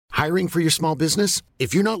Hiring for your small business?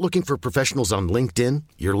 If you're not looking for professionals on LinkedIn,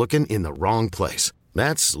 you're looking in the wrong place.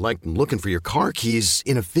 That's like looking for your car keys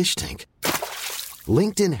in a fish tank.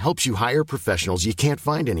 LinkedIn helps you hire professionals you can't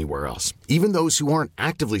find anywhere else, even those who aren't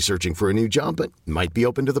actively searching for a new job but might be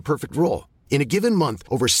open to the perfect role. In a given month,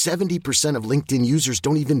 over 70% of LinkedIn users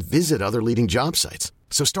don't even visit other leading job sites.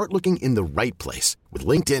 So start looking in the right place. With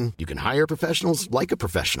LinkedIn, you can hire professionals like a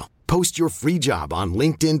professional. Post your free job on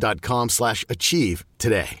linkedin.com/achieve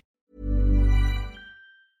today.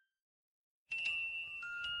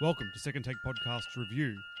 Welcome to Second Take Podcast's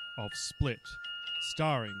review of Split,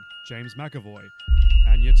 starring James McAvoy,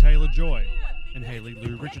 Anya Taylor-Joy, and Haley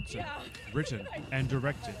Lou Richardson, written and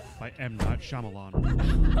directed by M. Night Shyamalan.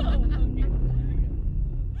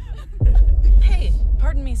 Hey,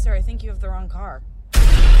 pardon me, sir. I think you have the wrong car.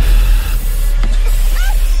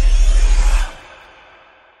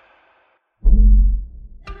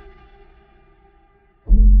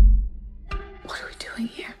 What are we doing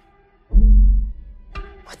here?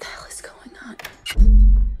 What the hell is going on?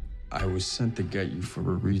 I was sent to get you for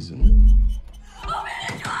a reason. Open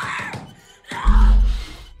the door! No!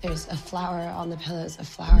 There's a flower on the pillows, a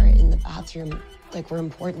flower in the bathroom. Like, we're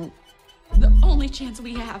important. The only chance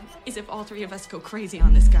we have is if all three of us go crazy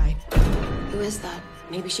on this guy. Who is that?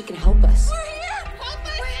 Maybe she can help us. We're here! Help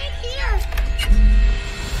us! We're in here!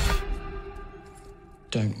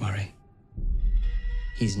 Don't worry.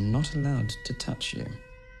 He's not allowed to touch you.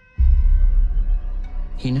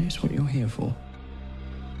 He knows what you're here for.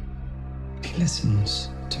 He listens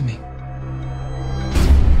to me.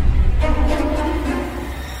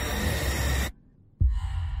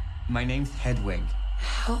 My name's Hedwig.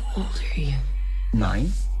 How old are you?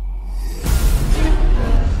 9.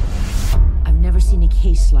 I've never seen a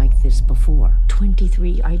case like this before.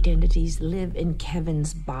 23 identities live in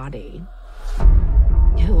Kevin's body.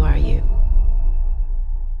 Who are you?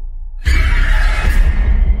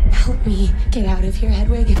 Help me get out of here,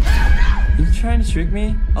 Hedwig. You trying to trick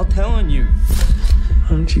me? I'll tell on you.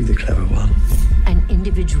 Aren't you the clever one? An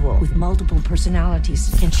individual with multiple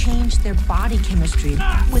personalities can change their body chemistry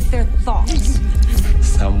with their thoughts.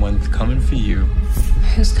 Someone's coming for you.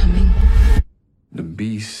 Who's coming? The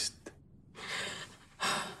beast.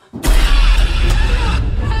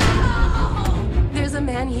 There's a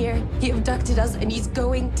man here. He abducted us and he's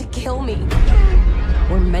going to kill me.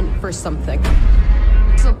 We're meant for something.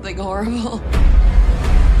 Something horrible.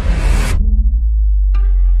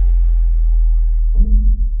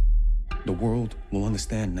 The world will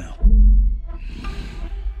understand now.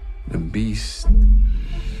 The beast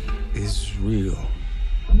is real.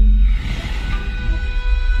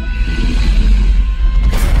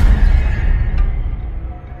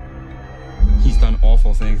 He's done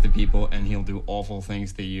awful things to people, and he'll do awful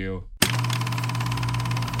things to you.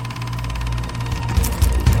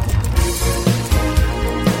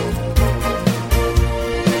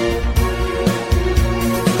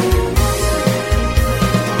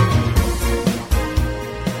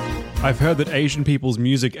 I've heard that Asian people's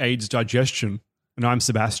music aids digestion, and I'm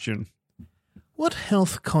Sebastian. What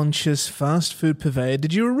health-conscious fast food purveyor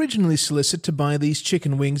did you originally solicit to buy these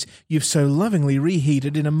chicken wings you've so lovingly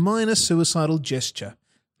reheated in a minor suicidal gesture?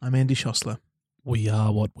 I'm Andy Schossler. We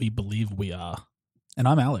are what we believe we are. And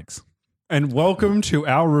I'm Alex. And welcome to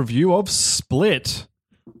our review of Split.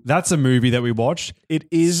 That's a movie that we watched. It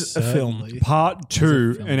is a film. Part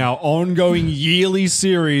 2 in our ongoing yearly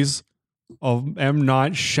series of M.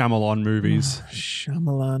 Night Shyamalan movies.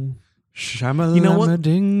 Shyamalan. Shyamalan, You know what?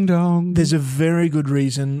 ding dong. There's a very good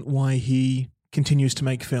reason why he continues to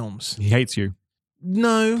make films. He hates you.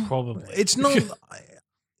 No. Probably. It's not...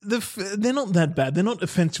 they're not that bad. They're not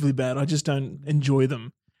offensively bad. I just don't enjoy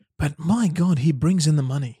them. But my God, he brings in the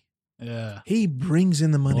money. Yeah. He brings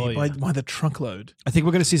in the money by the truckload. I think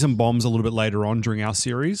we're going to see some bombs a little bit later on during our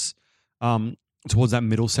series. Towards that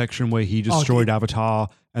middle section where he destroyed Avatar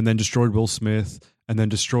and then destroyed Will Smith and then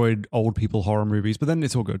destroyed old people horror movies. But then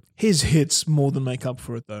it's all good. His hits more than make up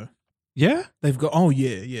for it, though. Yeah? They've got... Oh,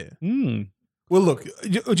 yeah. Mm. Well, look,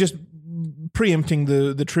 just preempting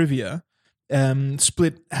the trivia,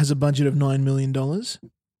 Split has a budget of $9 million.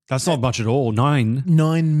 That's not much at all. 9.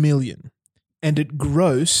 $9 million. And it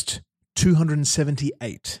grossed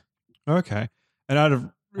 278. Okay. And out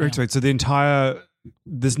of... So the entire...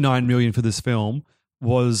 This $9 million for this film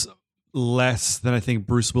was less than I think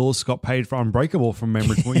Bruce Willis got paid for Unbreakable from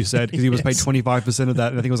memory from what you said, because he was paid 25% of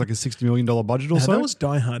that, and I think it was like a $60 million budget or so. That was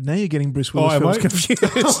Die Hard. Now you're getting Bruce Willis films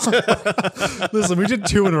confused. Listen, we did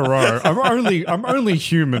 2 in a row. I'm only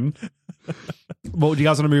human. Well, do you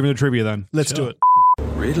guys want to move into trivia then? Let's do it.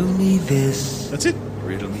 Riddle me this. That's it.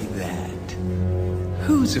 Riddle me that.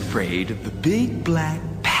 Who's afraid of the big black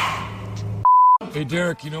bat? Hey,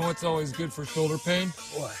 Derek, you know what's always good for shoulder pain?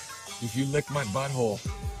 What? If you lick my butthole.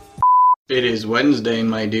 It is Wednesday,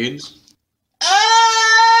 my dudes.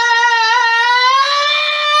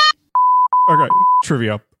 Okay,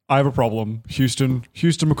 trivia. I have a problem. Houston,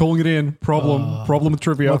 we're calling it in. Problem with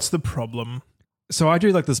trivia. What's the problem? So I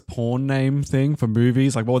do like this porn name thing for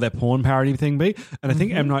movies, like what would that porn parody thing be? And I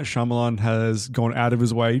think M. Night Shyamalan has gone out of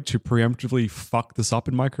his way to preemptively fuck this up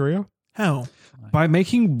in my career. How? By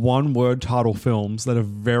making one-word title films that are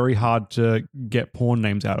very hard to get porn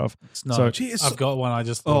names out of. It's not. So, I've got one. I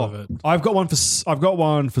just thought of it. I've got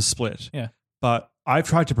one for Split. Yeah. But I've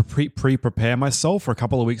tried to pre-prepare myself for a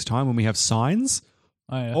couple of weeks' time when we have Signs.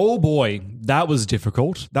 Oh, yeah. Oh boy, that was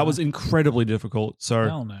difficult. That was incredibly difficult. So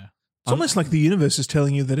Hell no. It's almost like the universe is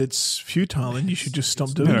telling you that it's futile and you should just stop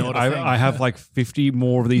doing it. I have like 50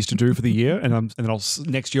 more of these to do for the year, and then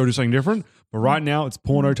next year I'll do something different. But right now it's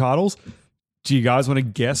porno titles. Do you guys want to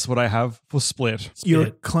guess what I have for Split? You're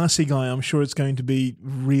a classy guy. I'm sure it's going to be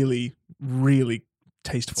really, really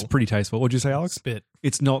tasteful. It's pretty tasteful. What'd you say, Alex? Spit.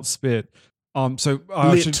 It's not Spit. So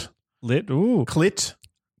Lit. Ooh. Clit.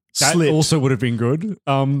 That Slit. also would have been good.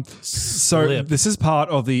 So this is part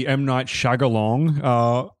of the M. Night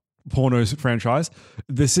Shyamalan porno franchise.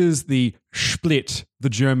 This is the Split, the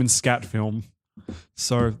German scat film.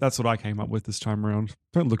 So that's what I came up with this time around.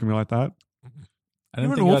 Don't look at me like that.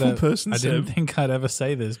 You're an awful person, I didn't Seb. think I'd ever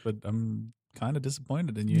say this, but I'm kind of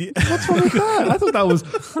disappointed in you. Yeah. What's wrong with that? I thought that was,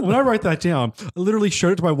 when I wrote that down, I literally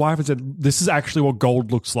showed it to my wife and said, this is actually what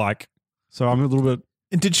gold looks like. So I'm a little bit...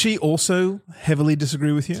 And did she also heavily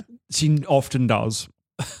disagree with you? She often does.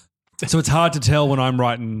 So it's hard to tell when I'm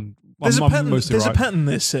writing. There's a pattern. mostly There's right. a pattern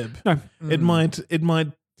there, Seb. No. It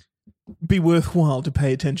might be worthwhile to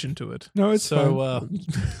pay attention to it. No, it's so.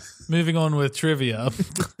 Moving on with trivia.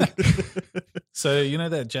 So you know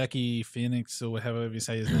that Jackie Phoenix or however you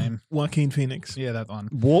say his name, Joaquin Phoenix. Yeah, that one.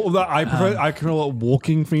 I call it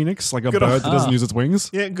walking phoenix, like a bird that doesn't use its wings.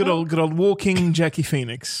 Yeah, good old walking Jackie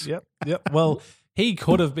Phoenix. Yep. Well, he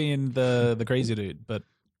could have been the crazy dude, but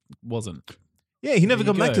wasn't. Yeah, he never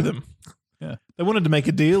There got you back to go. them. Yeah. They wanted to make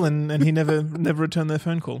a deal, and he never returned their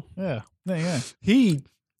phone call. Yeah. There you go. He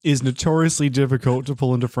is notoriously difficult to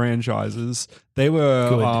pull into franchises. They were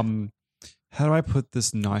Good. How do I put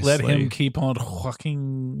this nicely? Let him keep on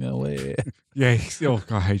walking away. Yeah. Oh,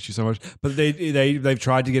 I hate you so much. But they've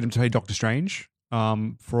tried to get him to play Doctor Strange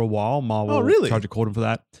for a while. Marvel really? tried to court him for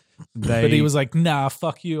that. But he was like, nah,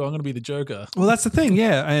 fuck you. I'm going to be the Joker. Well, that's the thing,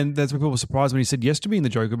 yeah. And that's why people were surprised when he said yes to being the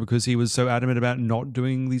Joker, because he was so adamant about not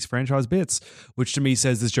doing these franchise bits, which to me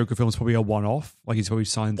says this Joker film is probably a one-off. Like he's probably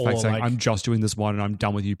signed the fact Or saying, like- I'm just doing this one and I'm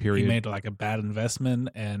done with you, period. He made like a bad investment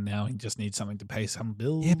and now he just needs something to pay some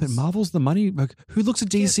bills. Yeah, but Marvel's the money. Like, who looks at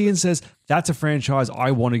DC and says, that's a franchise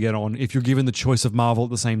I want to get on if you're given the choice of Marvel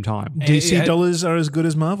at the same time? DC dollars are as good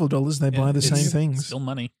as Marvel dollars. They buy the it's same things. Still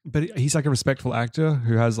money. But he's like a respectful actor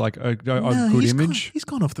who has like a No, good he's image. He's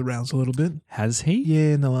gone off the rails a little bit. Has he?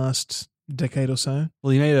 Yeah, in the last decade or so.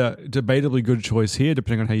 Well, he made a debatably good choice here,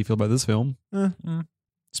 depending on how you feel about this film.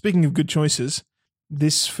 Speaking of good choices,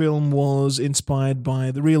 this film was inspired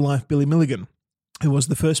by the real-life Billy Milligan, who was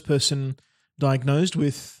the first person diagnosed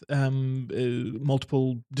with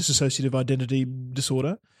multiple dissociative identity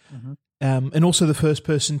disorder, and also the first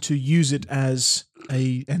person to use it as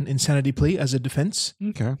an insanity plea as a defense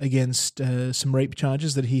against some rape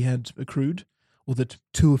charges that he had accrued, or that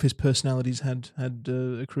two of his personalities had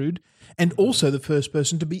accrued, and also the first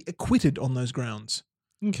person to be acquitted on those grounds.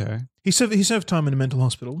 Okay. He served time in a mental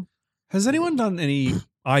hospital. Has anyone done any...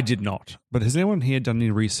 I did not, but has anyone here done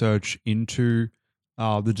any research into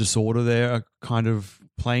the disorder they're kind of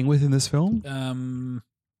playing with in this film?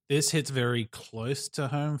 This hits very close to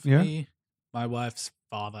home for Yeah. me. My wife's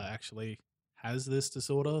father actually has this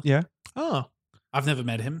disorder. Yeah. Oh. I've never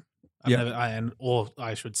met him. Yeah. Or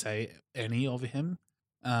I should say any of him.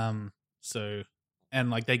 So, and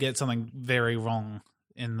like they get something very wrong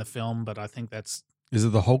in the film, but I think that's... Is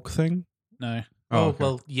it the Hulk thing? No. Oh, okay.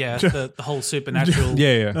 Well, yeah, the whole supernatural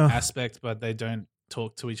Yeah. aspect, but they don't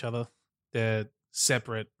talk to each other. They're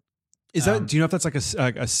separate. Is that? Do you know if that's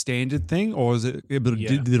like a standard thing, or is it a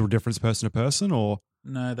little difference person to person, or?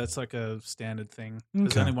 No, that's like a standard thing.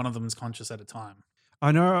 There's Okay. only one of them is conscious at a time.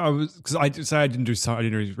 I know I was because I did say I didn't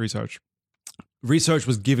do research. Research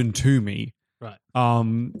was given to me, Right.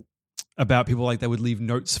 About people like they would leave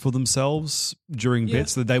notes for themselves during Yeah.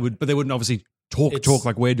 bits that they would, but they wouldn't obviously talk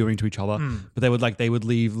like we're doing to each other. But they would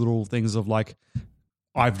leave little things of like,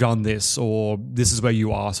 I've done this, or this is where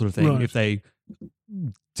you are, sort of thing. Right. If they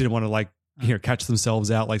didn't want to like catch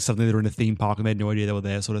themselves out, like suddenly they were in a theme park and they had no idea they were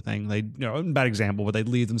there, sort of thing. They, bad example, but they'd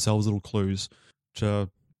leave themselves little clues to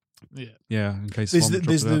Yeah, in case there's one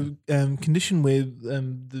there's drops it out. the condition where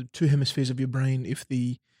the two hemispheres of your brain, if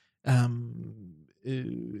the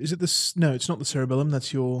is it this? No, it's not the cerebellum.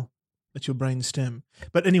 That's your brain stem.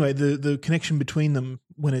 But anyway, the connection between them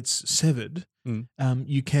when it's severed,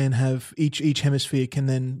 you can have each hemisphere can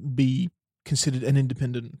then be considered an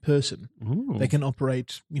independent person. Ooh. They can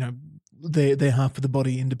operate, their half of the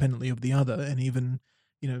body independently of the other, and even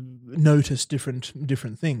notice different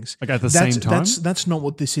things. Like at the same time? That's not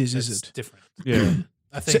what this is It's it? different. Yeah.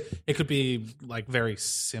 I think it could be like very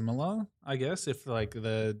similar, I guess, if like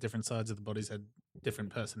the different sides of the bodies had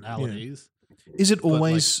different personalities. Is it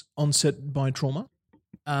always onset by trauma?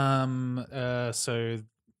 So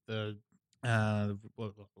the a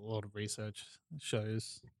lot of research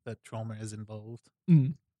shows that trauma is involved.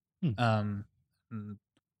 Mm.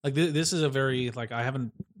 Like this is a very like I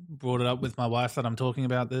haven't brought it up with my wife that I'm talking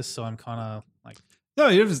about this, so I'm kind of like No,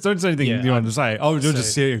 you don't say anything you want to say. I was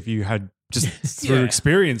just see if you had just through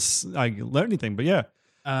experience learned anything. But yeah.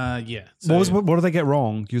 Yeah. So What did they get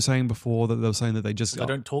wrong? You were saying before that they were saying that they just they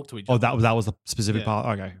don't talk to each other. other. Oh, that was the specific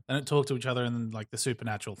part. Okay. They don't talk to each other, and then like the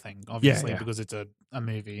supernatural thing, obviously, yeah. because it's a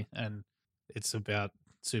movie and it's about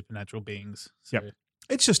supernatural beings. So. Yep.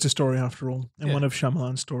 It's just a story after all, and one of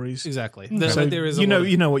Shyamalan's stories. Exactly. So there is you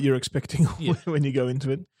know what you're expecting when you go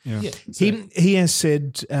into it. Yeah. He has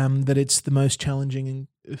said that it's the most challenging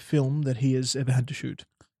film that he has ever had to shoot.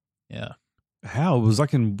 Yeah. How? It was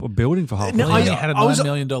like in a building for half. No, He had a $9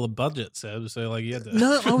 million budget, Seb. So like you had to.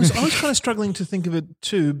 No, I was kind of struggling to think of it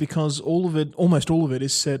too, because almost all of it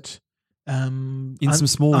is set in some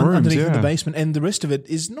small rooms underneath in the basement, and the rest of it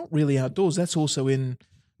is not really outdoors. That's also in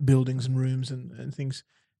buildings and rooms and things.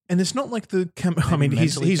 And it's not like the camera. I mean,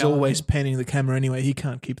 he's always panning the camera anyway. He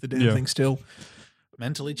can't keep the damn thing still.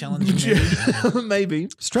 Mentally challenging, maybe. Maybe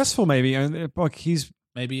stressful, maybe. And like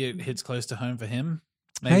maybe it hits close to home for him.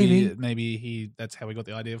 Maybe that's how we got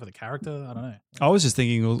the idea for the character. I don't know. I was just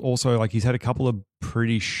thinking also like he's had a couple of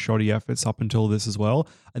pretty shoddy efforts up until this as well.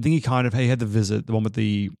 I think he had The Visit, the one with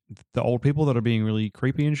the old people that are being really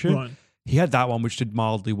creepy and shit. Right. He had that one which did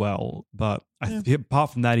mildly well, but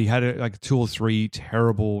apart from that, he had like 2 or 3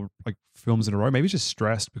 terrible like films in a row. Maybe he's just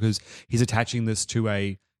stressed because he's attaching this to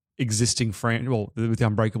a existing with the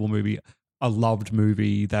Unbreakable movie, a loved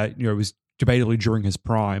movie that was debatably during his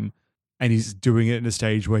prime. And he's doing it in a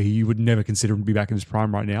stage where he would never consider him to be back in his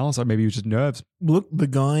prime right now. So maybe he was just nerves. Look, the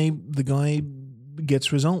guy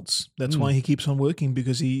gets results. That's why he keeps on working,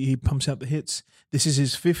 because he pumps out the hits. This is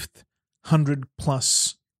his 5th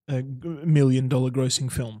 $100+ million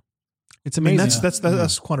grossing film. It's amazing. I mean,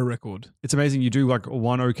 that's quite a record. It's amazing. You do like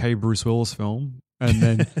one okay Bruce Willis film, and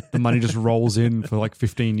then the money just rolls in for like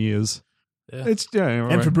 15 years. Yeah.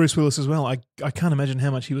 And for Bruce Willis as well. I can't imagine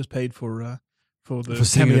how much he was paid for the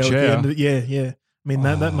sitting in a cameo chair. at the end. Yeah. I mean,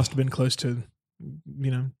 that must have been close to,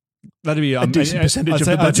 that'd be a decent percentage of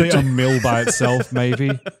the I'd say budget. a mil by itself,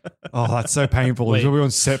 maybe. Oh, that's so painful. Wait. We'll be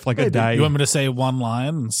on set for like a day. You want me to say one line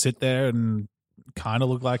and sit there and kind of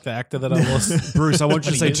look like the actor that I was? Bruce, I want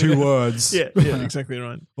you to say 2 words. Yeah, exactly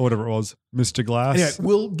right. Or whatever it was. Mr. Glass. Yeah,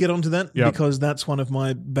 we'll get onto that Yep. because that's one of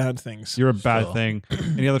my bad things. You're a bad thing.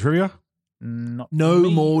 Any other trivia? No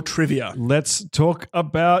more trivia. Let's talk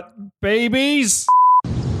about babies.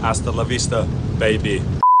 Hasta la vista, baby.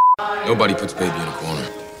 Nobody puts baby in a corner.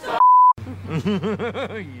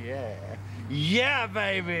 Yeah,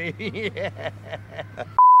 baby. Yeah.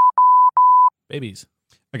 Babies.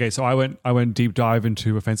 Okay, so I went deep dive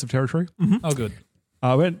into offensive territory. Oh, good.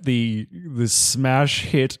 I went the smash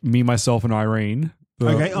hit Me, Myself, and Irene.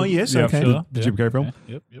 Okay. Oh, yes. Okay. Sure. The Jim Carrey film.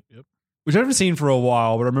 Yep. Which I haven't seen for a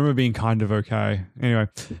while, but I remember being kind of okay. Anyway,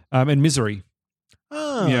 and Misery.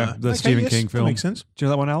 Ah, Yeah, the okay, Stephen yes, King that film. makes sense. Do you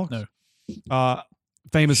know that one, Alex? No.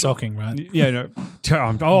 Famous. Shocking, right? Yeah, no.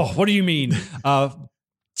 Oh, what do you mean? A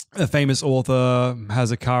famous author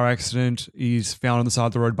has a car accident. He's found on the side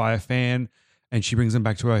of the road by a fan, and she brings him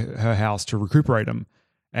back to her house to recuperate him.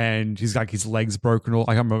 And he's like his legs broken. I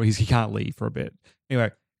can't remember. He can't leave for a bit.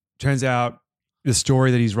 Anyway, turns out the story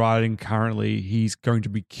that he's writing currently, he's going to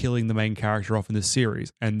be killing the main character off in this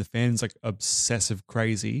series. And the fan's like obsessive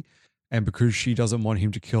crazy. And because she doesn't want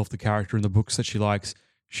him to kill off the character in the books that she likes,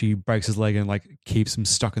 she breaks his leg and like keeps him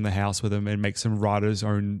stuck in the house with him and makes him write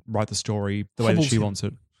the story the way that she wants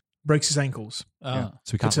it. Breaks his ankles. Yeah.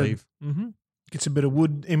 So he can't leave. Gets a bit of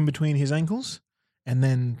wood in between his ankles and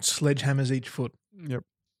then sledgehammers each foot. Yep.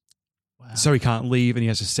 Wow. So he can't leave and he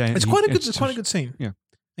has to stand. It's quite a good scene. Yeah.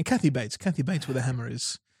 And Kathy Bates with a hammer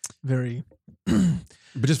is very.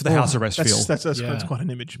 But just for the house arrest feel. That's quite an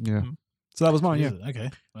image. Yeah. So that was mine. Yeah. Okay.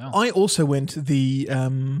 Wow. I also went the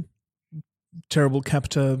terrible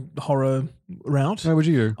captor horror route. Where would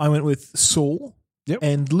you go? I went with Saul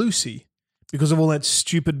and Lucy because of all that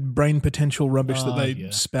stupid brain potential rubbish that they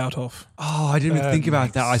spout off. Oh, I didn't even think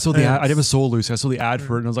about that. I saw the ad. I never saw Lucy. I saw the ad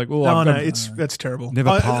for it and I was like, oh, that's terrible.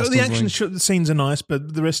 Never passed. The action scenes are nice,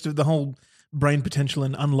 but the rest of the whole brain potential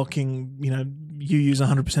and unlocking, you use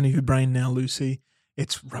 100% of your brain now, Lucy.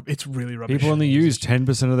 It's really rubbish. People only use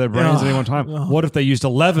 10% of their brains at any one time. What if they used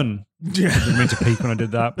 11? Yeah. I didn't mean to peek when I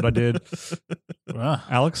did that, but I did.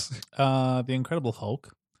 Alex? The Incredible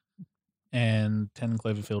Hulk and 10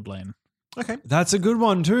 Cloverfield Lane. Okay. That's a good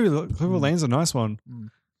one too. Cloverfield Lane's a nice one.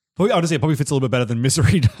 Probably, I'll just say it probably fits a little bit better than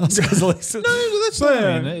Misery does. No, that's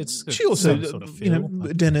not. It's She also, sort of feel.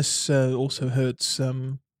 Dennis also hurts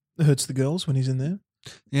the girls when he's in there.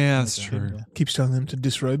 Yeah, that's true. Keeps telling them to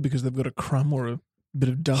disrobe because they've got a crumb or a bit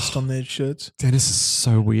of dust on their shirts. Dennis is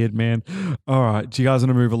so weird, man. All right, do you guys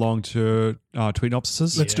want to move along to tweet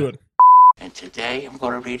synopsises? Let's do it. And today I'm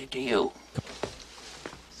going to read it to you.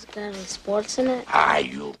 Is there any sports in it? Are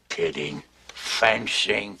you kidding?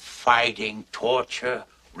 Fencing, fighting, torture,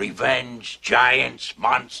 revenge, giants,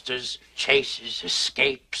 monsters, chases,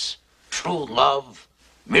 escapes, true love,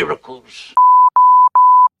 miracles.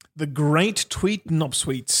 The Great Tweet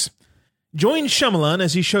Nopsweets. Join Shyamalan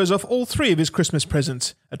as he shows off all 3 of his Christmas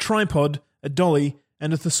presents: a tripod, a dolly,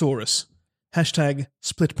 and a thesaurus. Hashtag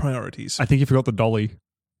split priorities. I think you forgot the dolly.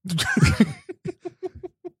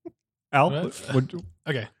 Al?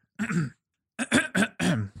 Okay.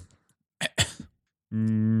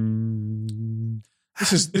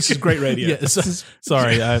 This is great radio. Yeah,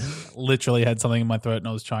 sorry, I literally had something in my throat and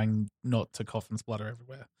I was trying not to cough and splutter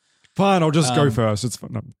everywhere. Fine, I'll just go first. It's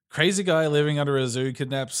fun. No. Crazy guy living under a zoo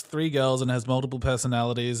kidnaps 3 girls and has multiple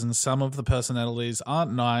personalities, and some of the personalities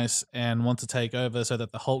aren't nice and want to take over so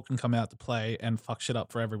that the Hulk can come out to play and fuck shit up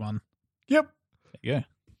for everyone. Yep. There you go.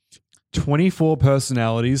 24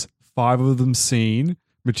 personalities, 5 of them seen.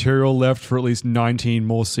 Material left for at least 19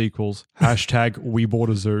 more sequels. Hashtag we bought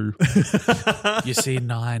a zoo. You see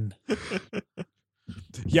 9.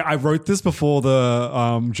 Yeah, I wrote this before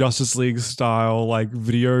the Justice League style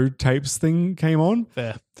videotapes thing came on.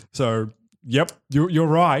 Fair. So, yep, you're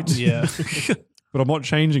right. Yeah. But I'm not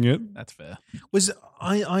changing it. That's fair.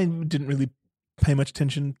 I didn't really pay much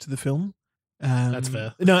attention to the film. That's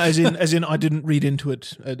fair. No, as in I didn't read into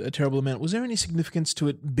it a terrible amount. Was there any significance to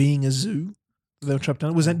it being a zoo? They were trapped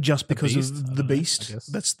on. Was that just because of the beast?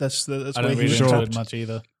 That's I where don't he was read into trapped. it much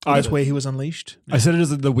either. That's where he was unleashed. I said it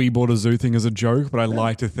as the we bought a zoo thing as a joke, but I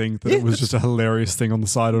like to think that it was just a hilarious thing on the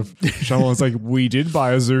side of Shyamalan's like, we did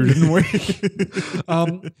buy a zoo, didn't we?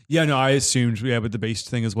 I assumed with the beast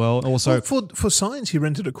thing as well. Also, for science, he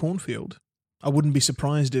rented a cornfield. I wouldn't be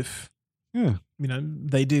surprised if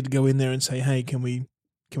they did go in there and say, hey, can we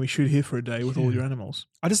shoot here for a day with all your animals?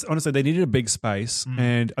 I just honestly, they needed a big space,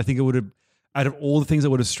 and I think it would have. Out of all the things that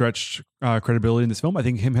would have stretched credibility in this film, I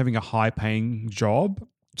think him having a high-paying job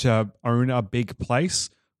to own a big place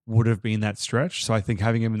would have been that stretch. So I think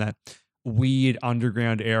having him in that weird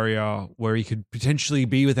underground area where he could potentially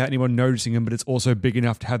be without anyone noticing him, but it's also big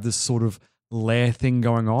enough to have this sort of lair thing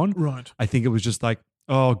going on. Right. I think it was just like,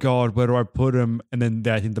 oh God, where do I put him? And then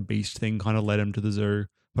I think the beast thing kind of led him to the zoo.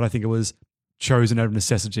 But I think it was chosen out of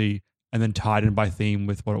necessity and then tied in by theme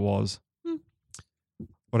with what it was.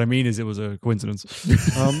 What I mean is it was a coincidence.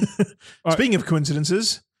 Speaking of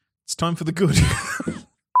coincidences, it's time for the good.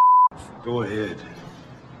 Go ahead.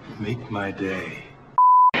 Make my day.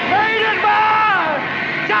 Rated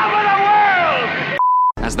Man! Top of the world!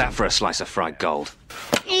 How's that for a slice of fried gold?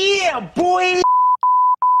 Yeah, boy!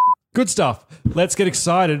 Good stuff. Let's get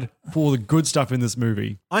excited for the good stuff in this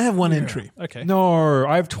movie. I have one entry. Okay. No,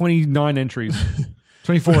 I have 29 entries.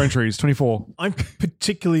 24 entries. 24. I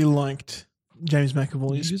particularly liked James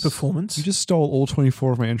McAvoy's performance. You just stole all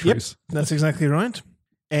 24 of my entries. Yep, that's exactly right.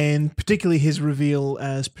 And particularly his reveal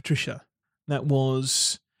as Patricia. It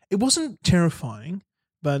wasn't terrifying,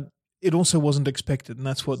 but it also wasn't expected. And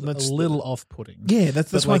that's a little off-putting. Yeah,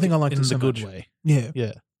 that's one thing I liked in it so the good much. way. Yeah.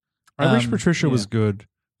 Yeah. I wish Patricia was good.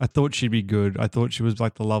 I thought she'd be good. I thought she was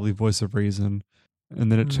like the lovely voice of reason.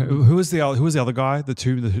 And then who was the other guy? There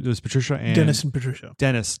was Patricia and Dennis and Patricia.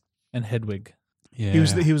 Dennis and Hedwig. Yeah,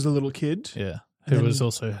 he was the little kid. Yeah, who was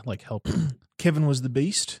also like helping. Kevin was the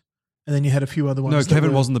beast, and then you had a few other ones. No,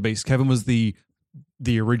 Kevin wasn't the beast. Kevin was the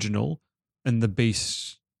original, and the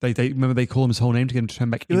beast. They remember they call him his whole name to get him to turn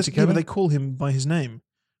back into Kevin. But they call him by his name,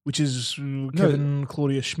 which is Kevin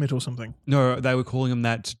Claudius Schmidt or something. No, they were calling him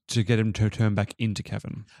that to get him to turn back into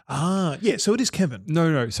Kevin. Ah, yeah. So it is Kevin.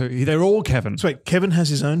 No. So they're all Kevin. So wait, Kevin has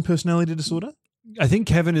his own personality disorder? I think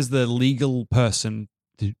Kevin is the legal person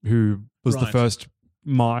who was the first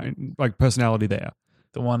mind, like personality there.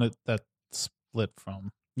 The one that split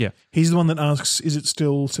from. Yeah. He's the one that asks, is it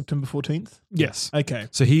still September 14th? Yes. Okay.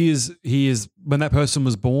 So he is when that person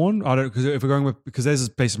was born. I don't because if we're going with because there's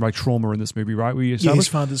basically like trauma in this movie, right? His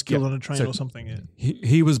father's killed on a train or something. Yeah.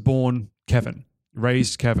 He was born Kevin,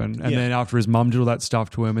 raised Kevin, and then after his mum did all that stuff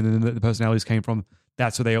to him, and then the personalities came from.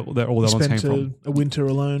 That's where all the ones came from. A winter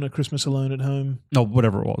alone, a Christmas alone at home. No,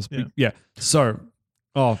 whatever it was. Yeah. So,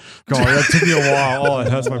 oh god, that took me a while. Oh, it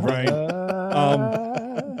hurts my brain.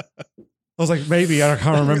 I was like, maybe I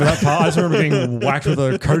can't remember that part. I just remember being whacked with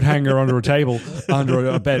a coat hanger under a table, under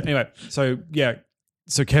a bed. Anyway, so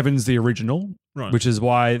Kevin's the original, right? Which is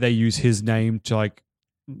why they use his name to like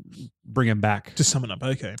bring him back. To sum it up,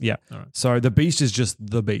 okay. Yeah. All right. So the Beast is just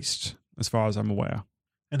the Beast, as far as I'm aware,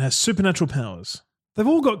 and has supernatural powers. They've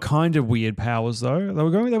all got kind of weird powers, though.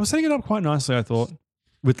 They were setting it up quite nicely, I thought,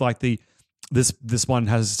 with like this one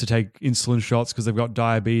has to take insulin shots because they've got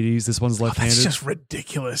diabetes. This one's left-handed. That's just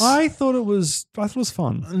ridiculous. I thought it was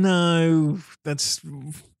fun. No,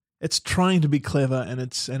 it's trying to be clever and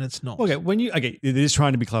it's not. Okay, it is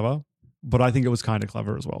trying to be clever, but I think it was kind of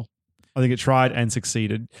clever as well. I think it tried and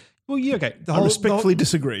succeeded. Well, yeah, okay. I respectfully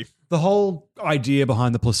disagree. The whole idea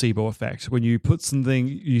behind the placebo effect, when you put something,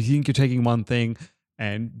 you think you're taking one thing,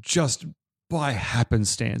 and just by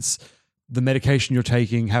happenstance, the medication you're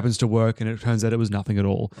taking happens to work, and it turns out it was nothing at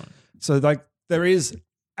all. Right. So, like, there is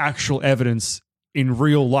actual evidence in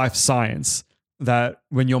real life science that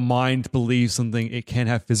when your mind believes something, it can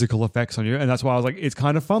have physical effects on you, and that's why I was like, it's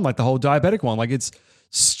kind of fun, like the whole diabetic one. Like, it's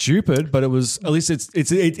stupid, but it was at least it's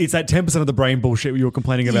that 10% of the brain bullshit you were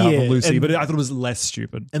complaining about from Lucy, but I thought it was less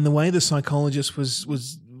stupid. And the way the psychologist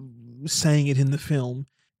was saying it in the film,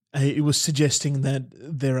 it was suggesting that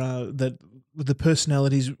that the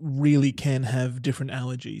personalities really can have different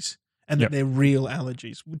allergies, and that they're real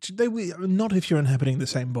allergies, which they are not if you're inhabiting the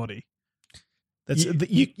same body. That's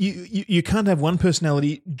you can't have one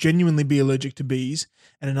personality genuinely be allergic to bees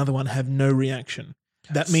and another one have no reaction.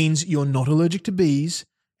 That means you're not allergic to bees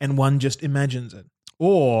and one just imagines it.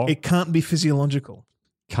 Or it can't be physiological.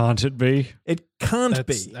 Can't it be? It can't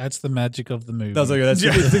be. That's the magic of the movie.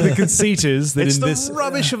 The conceit is that it's in this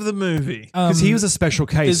rubbish of the movie. Because he was a special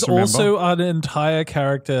case. There's also an entire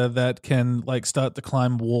character that can like start to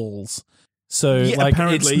climb walls. So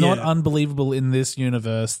it's not unbelievable in this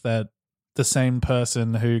universe that the same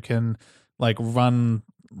person who can like run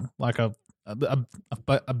like a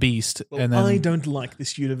beast. Well, and then I don't like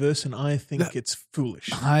this universe, and I think it's foolish.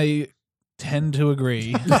 I tend to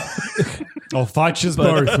agree. I'll fight you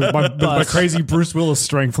both with my crazy Bruce Willis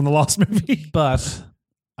strength from the last movie. But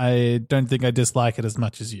I don't think I dislike it as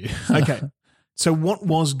much as you. Okay. So what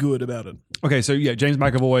was good about it? Okay, so yeah, James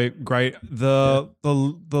McAvoy, great. The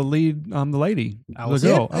lead, the lady, Allison.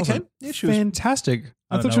 the girl, okay, Allison, yeah, she was fantastic.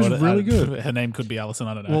 I thought she was really good. Her name could be Allison.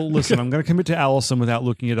 I don't know. Well, listen, I'm going to commit to Allison without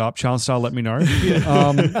looking it up. Chance Star, let me know.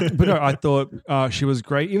 But no, I thought she was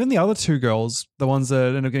great. Even the other two girls, the ones that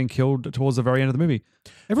ended up getting killed towards the very end of the movie,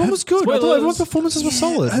 everyone was good. I thought everyone's performances were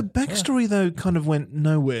solid. Her backstory though kind of went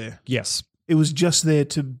nowhere. Yes, it was just there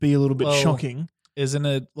to be a little bit shocking. Isn't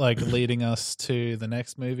it like leading us to the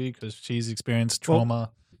next movie because she's experienced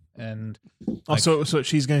trauma and so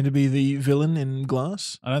she's going to be the villain in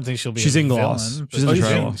Glass? I don't think she'll be. She's in villain, Glass. She's in the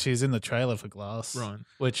trailer. She's in the trailer for Glass, right?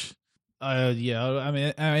 Which, I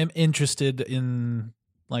mean, I am interested in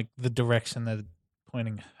like the direction they're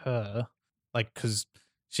pointing her, like because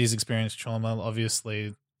she's experienced trauma.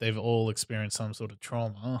 Obviously, they've all experienced some sort of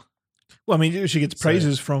trauma. Well, I mean, she gets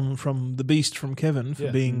praises from the Beast, from Kevin,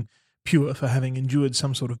 for being pure, for having endured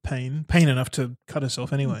some sort of pain enough to cut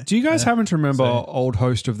herself anyway. Do you guys happen to remember old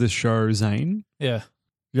host of this show, Zane? Yeah.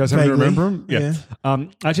 You guys happen to remember him? Yeah.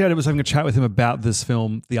 Actually, I was having a chat with him about this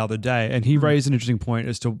film the other day, and he raised an interesting point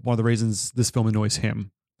as to one of the reasons this film annoys him.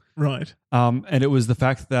 Right. And it was the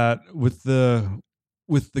fact that with the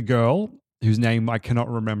girl, whose name I cannot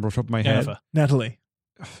remember off the top of my head. Natalie.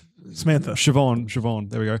 Samantha. Siobhan.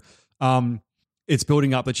 There we go. It's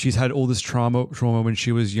building up that she's had all this trauma when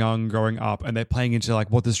she was young growing up, and they're playing into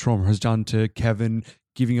like what this trauma has done to Kevin,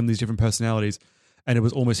 giving him these different personalities. And it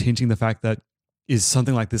was almost hinting the fact that is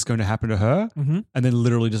something like this going to happen to her? Mm-hmm. And then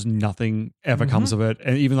literally just nothing ever comes of it.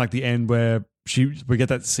 And even like the end where we get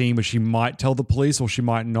that scene where she might tell the police or she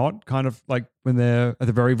might not, kind of like when they're at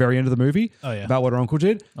the very, very end of the movie about what her uncle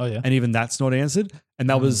did. Oh, yeah. And even that's not answered. And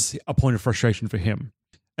that was a point of frustration for him.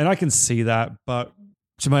 And I can see that, but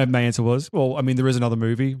so my answer was, well, I mean, there is another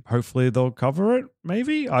movie. Hopefully they'll cover it.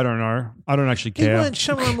 Maybe. I don't know. I don't actually care.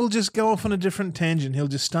 Shyamalan will just go off on a different tangent. He'll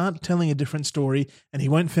just start telling a different story and he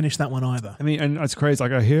won't finish that one either. I mean, and it's crazy.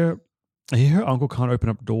 Like I hear her uncle can't open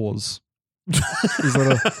up doors. He's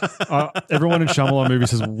everyone in Shyamalan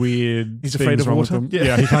movies has weird. He's afraid of water.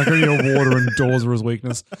 Yeah, he can't go near water, and doors are his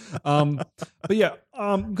weakness. But yeah,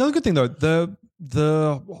 the good thing though, the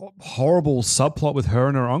horrible subplot with her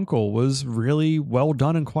and her uncle was really well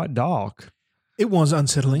done and quite dark. It was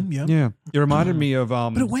unsettling. Yeah, yeah. It reminded me of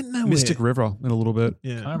but it went nowhere. Mystic River in a little bit.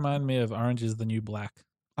 Yeah, It reminded me of Orange is the New Black.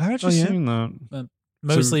 I have actually seen that. But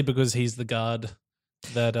mostly because he's the guard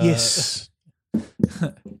that. Yes.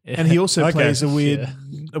 And he also plays a weird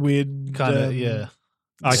kind of I can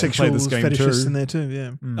play sexual this game fetishist too. in there too.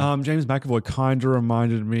 Yeah, James McAvoy kind of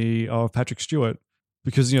reminded me of Patrick Stewart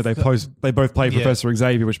because they both play Professor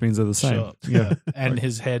Xavier, which means they're the same. Sure. Yeah, and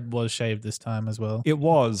his head was shaved this time as well. it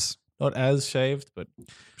was. Not as shaved, but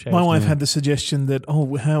shaved. my wife had the suggestion that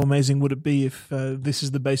how amazing would it be if this is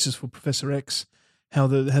the basis for Professor X, how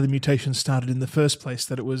the mutation started in the first place,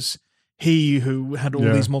 that it was he who had all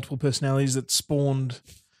these multiple personalities that spawned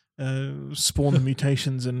the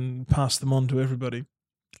mutations and passed them on to everybody.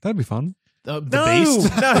 That'd be fun. The Beast?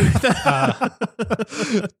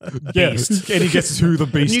 Beast. And he gets who the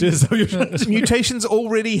Beast is. Mutations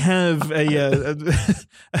already have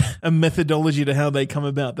a methodology to how they come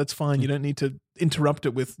about. That's fine. You don't need to interrupt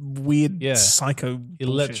it with weird psycho bullshit.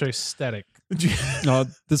 Electrostatic. No,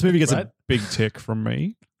 this movie gets a big tick from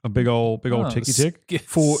me. A big old ticky tick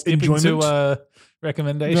for enjoyment. To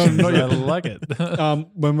recommendations. No, I like it.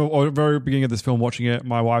 When we were at the very beginning of this film watching it,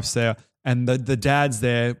 my wife's there and the dad's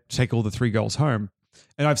there to take all the three girls home.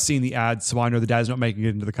 And I've seen the ads, so I know the dad's not making it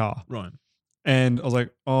into the car. Right. And I was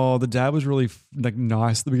like, oh, the dad was really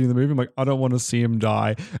nice at the beginning of the movie. I'm like, I don't want to see him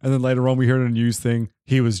die. And then later on we heard in a news thing,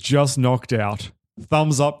 he was just knocked out.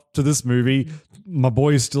 Thumbs up to this movie. My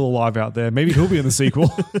boy is still alive out there. Maybe he'll be in the sequel.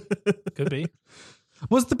 Could be.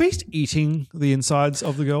 Was the Beast eating the insides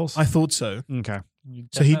of the girls? I thought so. Okay.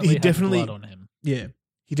 So he definitely had blood on him. Yeah,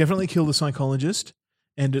 he definitely killed the psychologist,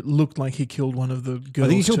 and it looked like he killed one of the girls. I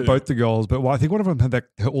think he killed too. both the girls, but I think one of them had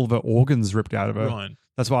all of her organs ripped out of her. Right.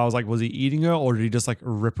 That's why I was like, was he eating her or did he just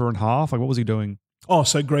rip her in half? Like, what was he doing? Oh,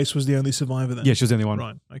 so Grace was the only survivor then? Yeah, she was the only one.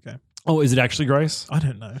 Right. Okay. Oh, is it actually Grace? I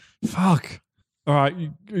don't know. Fuck. All right.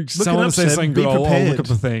 Someone say something good. I'll look up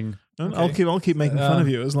the thing. Okay. I'll keep making fun of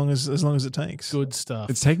you as long as it takes. Good stuff.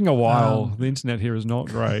 It's taking a while. The internet here is not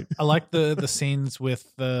great. I like the scenes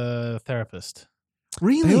with the therapist.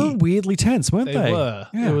 Really? They were weirdly tense, weren't they? They were.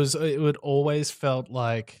 Yeah. It would always felt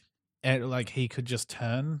like he could just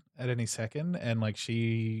turn at any second, and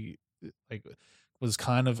she was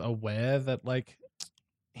kind of aware that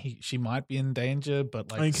she might be in danger,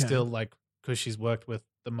 but still because she's worked with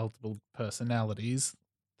the multiple personalities,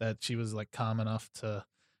 that she was calm enough to.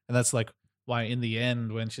 And that's why in the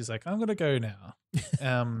end, when she's like, I'm going to go now,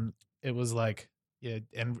 it was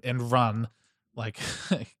and run,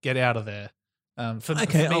 get out of there. For me,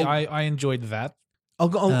 I enjoyed that. I'll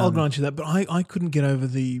grant you that, but I couldn't get over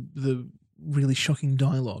the really shocking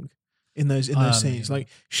dialogue in those scenes.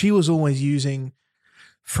 She was always using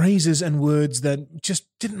phrases and words that just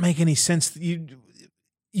didn't make any sense. That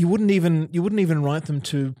you wouldn't even write them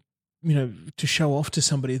to show off to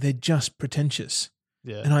somebody. They're just pretentious.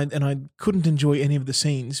 Yeah. And I couldn't enjoy any of the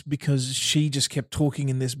scenes because she just kept talking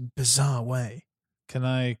in this bizarre way. Can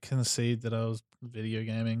I concede that I was video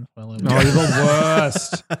gaming while No, you're the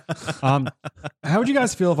worst. How would you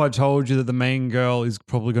guys feel if I told you that the main girl is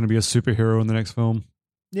probably going to be a superhero in the next film?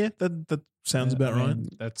 Yeah, that sounds about right.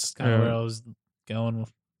 That's kind of where I was going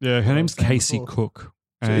with. Yeah, her name's Casey Cook.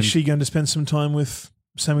 So is she going to spend some time with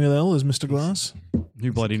Samuel L. as Mr. Glass?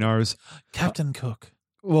 Who bloody knows? Captain Cook.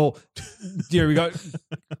 Well, yeah, we got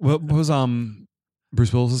what was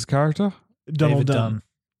Bruce Willis's character? Donald Dunn.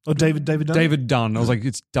 Oh, David Dunn? David Dunn. I was like,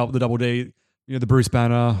 it's the double D, the Bruce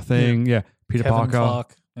Banner thing. Yeah. Peter Kevin Parker.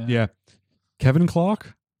 Clark. Yeah. Kevin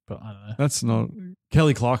Clark? But I don't know. That's not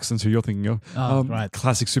Kelly Clarkson's who you're thinking of. Oh, right.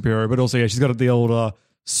 Classic superhero. But also, she's got the old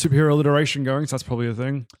superhero alliteration going, so that's probably a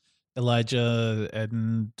thing. Elijah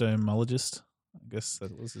Entomologist. I guess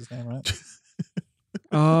that was his name,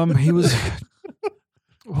 right? He was...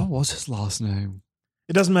 What was his last name?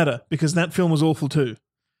 It doesn't matter because that film was awful too.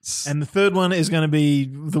 And the third one is going to be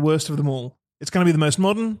the worst of them all. It's going to be the most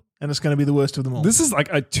modern and it's going to be the worst of them all. This is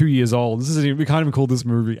 2 years old. We can't even call this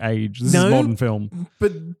movie age. This is a modern film.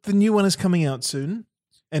 But the new one is coming out soon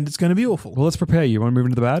and it's going to be awful. Well, let's prepare you. Want to move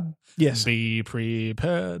into the bad? Yes. Be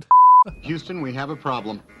prepared. Houston, we have a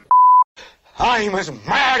problem. I'm as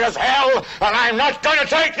mad as hell and I'm not going to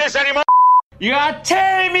take this anymore. You are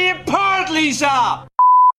tearing me apart, Lisa!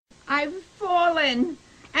 I've fallen,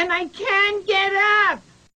 and I can't get up!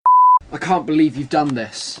 I can't believe you've done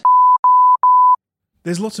this.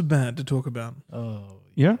 There's lots of bad to talk about. Oh.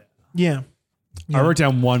 Yeah? Yeah. I wrote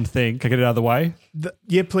down one thing. Can I get it out of the way?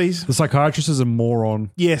 Yeah, please. The psychiatrist is a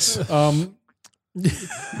moron. Yes.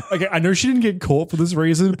 Okay, I know she didn't get caught for this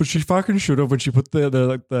reason, but she fucking should have when she put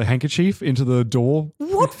the handkerchief into the door.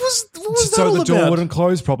 What was that all so the door about? wouldn't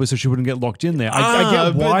close properly, so she wouldn't get locked in there. I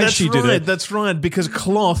get why she did it. That's right, because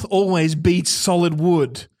cloth always beats solid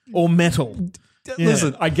wood or metal. Yeah.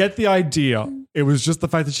 Listen, I get the idea. It was just the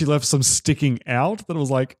fact that she left some sticking out that it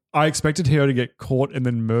was like, I expected her to get caught and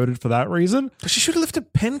then murdered for that reason. She should have left a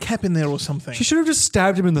pen cap in there or something. She should have just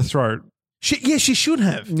stabbed him in the throat. She should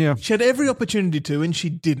have. Yeah. She had every opportunity to, and she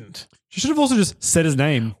didn't. She should have also just said his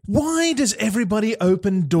name. Why does everybody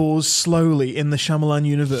open doors slowly in the Shyamalan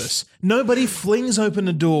universe? Nobody flings open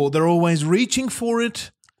a door. They're always reaching for it.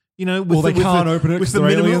 You know, they can't open it because they're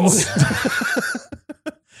aliens.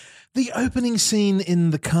 The opening scene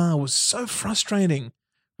in the car was so frustrating.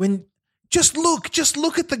 When just look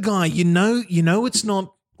at the guy. You know it's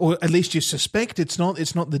not, or at least you suspect it's not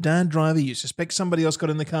the dad driver. You suspect somebody else got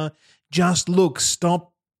in the car. Just look,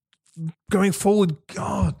 stop going forward.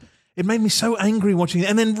 God, it made me so angry watching it.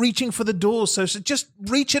 And then reaching for the door. So just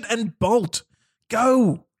reach it and bolt.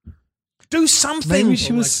 Go. Do something. Maybe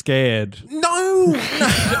she was scared. No.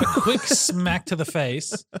 A quick smack to the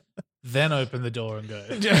face, then open the door and go.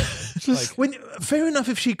 Fair enough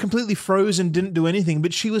if she completely froze and didn't do anything,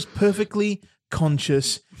 but she was perfectly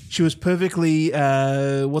conscious. She was perfectly,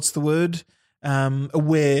 what's the word?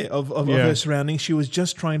 Aware of her surroundings. She was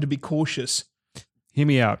just trying to be cautious. Hear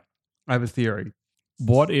me out. I have a theory.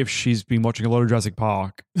 What if she's been watching a lot of Jurassic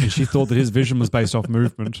Park and she thought that his vision was based off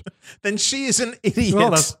movement? Then she is an idiot.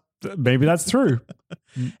 Well, maybe that's true.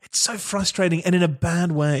 It's so frustrating and in a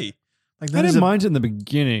bad way. Like I didn't mind it in the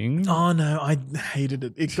beginning. Oh no, I hated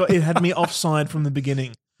it. It had me offside from the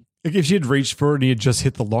beginning. Like if she had reached for it and he had just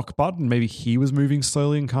hit the lock button, maybe he was moving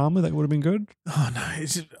slowly and calmly, that would have been good. Oh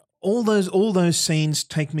no, all those scenes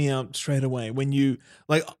take me out straight away. When you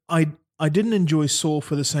like, I didn't enjoy Saw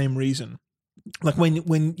for the same reason. Like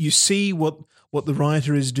when you see what the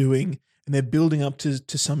writer is doing and they're building up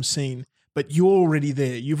to some scene, but you're already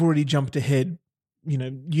there. You've already jumped ahead. You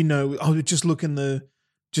know. Oh, just look in the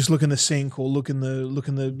sink or look in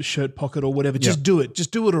the shirt pocket or whatever. Just do it.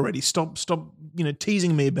 Just do it already. Stop.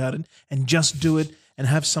 Teasing me about it and just do it and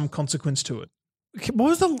have some consequence to it.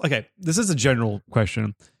 Okay, this is a general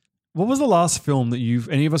question. What was the last film that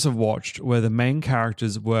any of us have watched where the main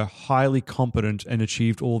characters were highly competent and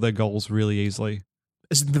achieved all their goals really easily?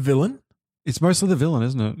 Is it The Villain? It's mostly the villain,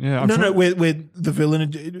 isn't it? Yeah. Where the villain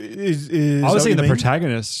is I was saying the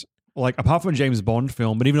protagonist, like apart from a James Bond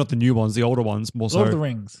film, but even not the new ones, the older ones, more so. Lord of the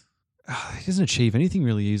Rings. He doesn't achieve anything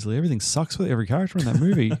really easily. Everything sucks with every character in that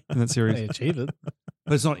movie, in that series. They achieve it.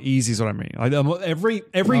 But it's not easy, is what I mean. Like, every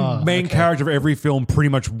main character of every film pretty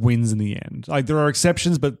much wins in the end. Like there are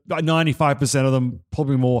exceptions, but 95% of them,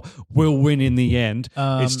 probably more, will win in the end.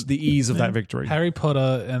 It's the ease of that victory. Harry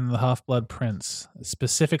Potter and the Half-Blood Prince,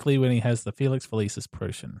 specifically when he has the Felix Felicis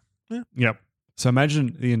potion. Yeah. Yep. So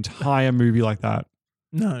imagine the entire movie like that.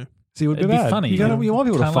 No. See, it would be It'd be bad. funny. You want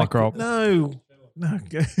people to fuck her up. No.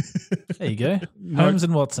 There you go. Holmes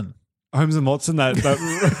and Watson. Holmes and Watson, that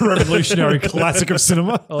revolutionary classic of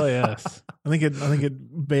cinema. Oh yes, I think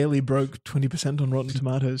it barely broke 20% on Rotten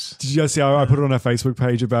Tomatoes. Did you guys see how I put it on our Facebook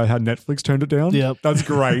page about how Netflix turned it down? Yep, that's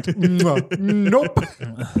great. Nope.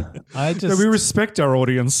 We respect our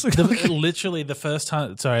audience. Literally the first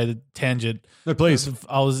time. Sorry, the tangent. No, please.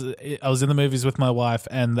 I was in the movies with my wife,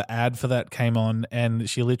 and the ad for that came on, and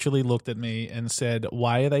she literally looked at me and said,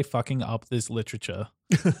 "Why are they fucking up this literature?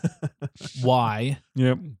 Why?"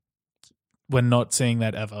 Yep. We're not seeing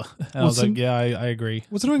that ever. And I was like, yeah, I agree.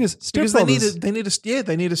 What's it doing is Step because Brothers. they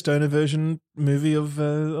need a stoner version movie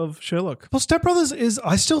of Sherlock. Well, Step Brothers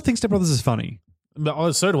I still think Step Brothers is funny.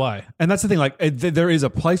 But, so do I. And that's the thing, like there is a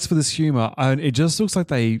place for this humor, and it just looks like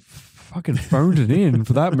they fucking phoned it in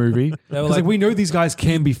for that movie. Like we know these guys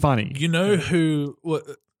can be funny. You know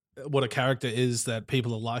what a character is that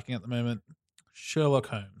people are liking at the moment? Sherlock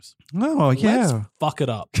Holmes. Oh, yeah. Let's fuck it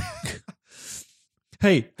up.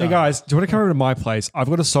 Hey guys, do you want to come over to my place? I've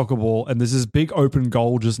got a soccer ball and there's this big open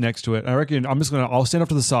goal just next to it. And I reckon I'll stand off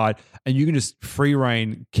to the side and you can just free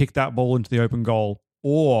reign, kick that ball into the open goal.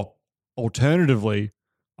 Or alternatively,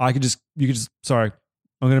 sorry,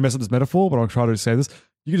 I'm going to mess up this metaphor, but I'll try to say this.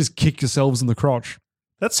 You can just kick yourselves in the crotch.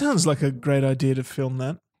 That sounds like a great idea to film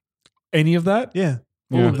that. Any of that? Yeah.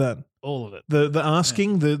 All of that. All of it. The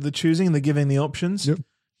asking, the choosing, the giving the options. Yep.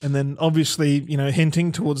 And then obviously,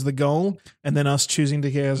 hinting towards the goal, and then us choosing to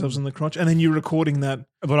get ourselves in the crotch, and then you recording that.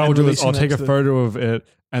 What I will do is I'll take a photo of it,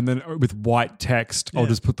 and then with white text, I'll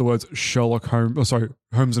just put the words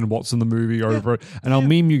Holmes and Watson the movie over it, and I'll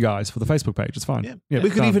meme you guys for the Facebook page. It's fine. Yeah. We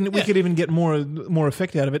could even get more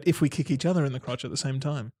effect out of it if we kick each other in the crotch at the same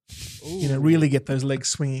time. Ooh. Really get those legs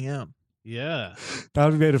swinging out. Yeah, that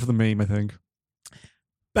would be better for the meme, I think.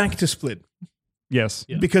 Back to Split. Yes,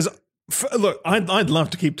 because. Look, I'd love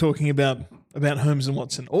to keep talking about Holmes and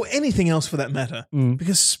Watson or anything else for that matter,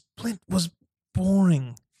 because Split was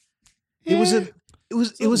boring. Yeah.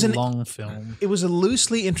 It was a long film. It was a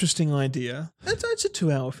loosely interesting idea. It's a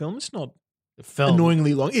 2-hour film. It's not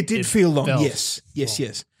annoyingly long. It did feel long. Yes.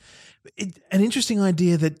 An interesting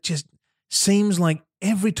idea that just seems like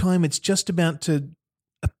every time it's just about to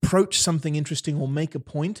approach something interesting or make a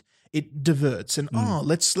point, it diverts and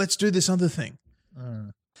let's do this other thing.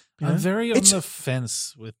 I'm very on the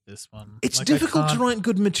fence with this one. It's difficult to write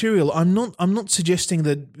good material. I'm not suggesting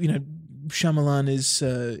that Shyamalan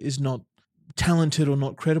is not talented or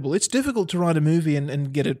not credible. It's difficult to write a movie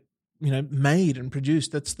and get it made and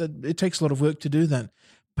produced. It takes a lot of work to do that.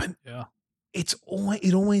 But it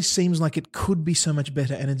always seems like it could be so much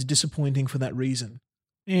better, and it's disappointing for that reason.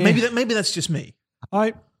 Yeah. Maybe that's just me.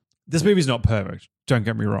 This movie's not perfect. Don't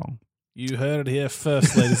get me wrong. You heard it here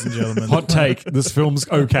first, ladies and gentlemen. Hot take. This film's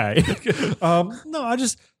okay.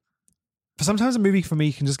 Sometimes a movie for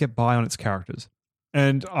me can just get by on its characters.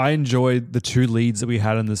 And I enjoyed the 2 leads that we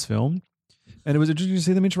had in this film. And it was interesting to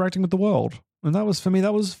see them interacting with the world. And that was fine.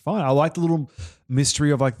 I liked the little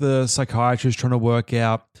mystery of the psychiatrist trying to work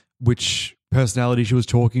out which personality she was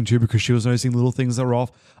talking to because she was noticing little things that were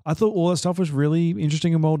off. I thought all that stuff was really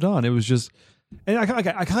interesting and well done. It was just... And I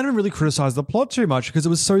can't even really criticize the plot too much because it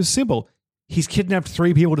was so simple. He's kidnapped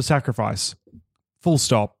 3 people to sacrifice. Full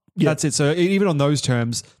stop. Yeah. That's it. So even on those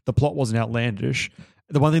terms, the plot wasn't outlandish.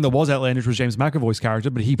 The one thing that was outlandish was James McAvoy's character,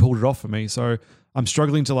 but he pulled it off for me. So I'm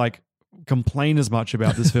struggling to complain as much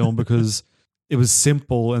about this film because it was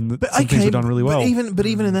simple and some things were done really well. But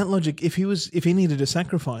even in that logic, if he needed a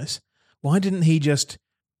sacrifice, why didn't he just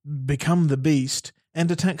become the beast and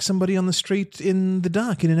attack somebody on the street in the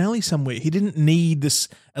dark in an alley somewhere? He didn't need this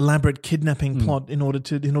elaborate kidnapping plot in order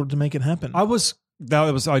to make it happen. I do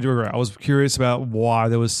agree. I was curious about why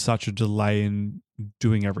there was such a delay in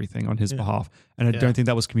doing everything on his behalf, and I don't think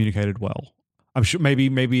that was communicated well. I'm sure maybe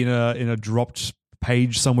in a dropped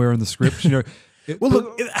page somewhere in the script.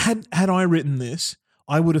 Had I written this,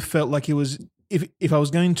 I would have felt like it was if I was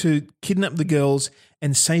going to kidnap the girls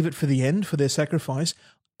and save it for the end for their sacrifice,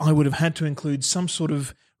 I would have had to include some sort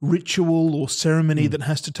of ritual or ceremony that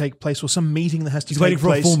has to take place, or some meeting that has to take place. He's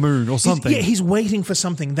waiting for a full moon or something. He's waiting for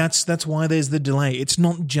something. That's why there's the delay. It's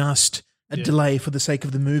not just a delay for the sake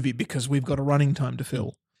of the movie because we've got a running time to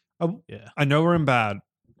fill. I know we're in bad,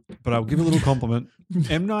 but I'll give a little compliment.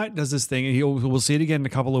 M. Night does this thing, and we'll see it again in a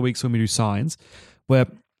couple of weeks when we do Signs, where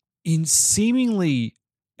in seemingly...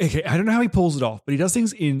 Okay, I don't know how he pulls it off, but he does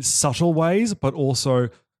things in subtle ways, but also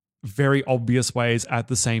very obvious ways at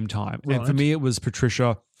the same time. Right. And for me, it was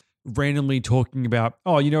Patricia randomly talking about,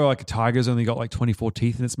 a tiger's only got 24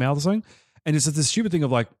 teeth in its mouth or something. And it's this stupid thing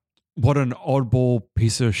of what an oddball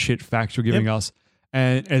piece of shit fact you're giving us.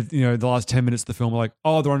 And the last 10 minutes of the film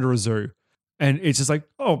are they're under a zoo. And it's just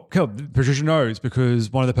cool. Patricia knows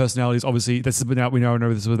because one of the personalities, obviously, we know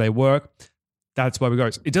this is where they work. That's where we go.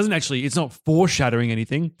 It doesn't actually, it's not foreshadowing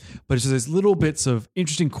anything, but it's just these little bits of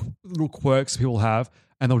interesting little quirks people have,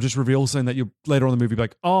 and they'll just reveal something that you later on in the movie be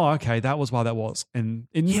okay, that was why that was. And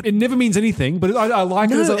it never means anything, but I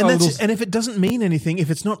like it. And if it doesn't mean anything, if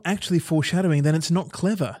it's not actually foreshadowing, then it's not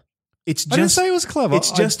clever. It's just, I didn't say it was clever.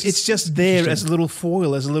 It's just there as a little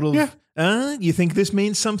foil, as a little... Yeah. You think this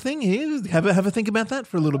means something? Here, have a think about that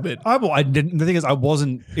for a little bit. The thing is, I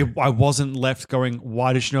wasn't left going,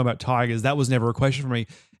 why does she know about tigers? That was never a question for me.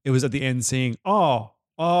 It was at the end seeing,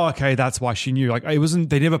 okay, that's why she knew. It wasn't.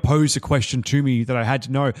 They never posed a question to me that I had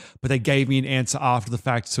to know, but they gave me an answer after the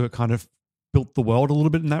fact, so it kind of built the world a little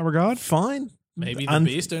bit in that regard. Fine. Maybe the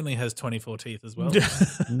beast only has 24 teeth as well.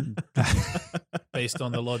 Based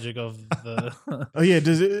on the logic of the... Oh, yeah.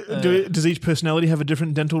 Does each personality have a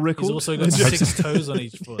different dental record? He's also got 6 toes on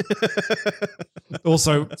each foot.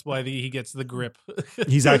 Also... That's why he gets the grip.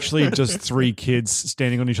 He's actually just 3 kids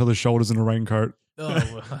standing on each other's shoulders in a raincoat.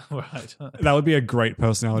 Oh, right. That would be a great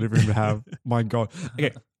personality for him to have. My God.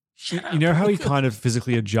 Okay. You know how he kind of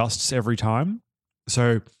physically adjusts every time?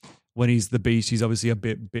 So... When he's the beast, he's obviously a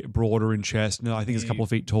bit broader in chest. I think he's a couple of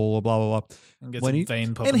feet taller, blah, blah, blah. And gets some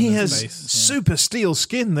vein pop and he has super steel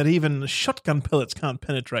skin that even shotgun pellets can't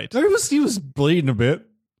penetrate. No, he was bleeding a bit.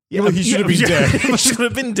 Yeah, he should have been dead. He should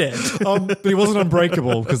have been dead. But he wasn't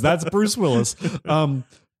unbreakable because that's Bruce Willis.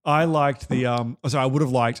 I liked I would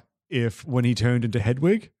have liked if when he turned into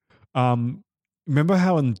Hedwig. Remember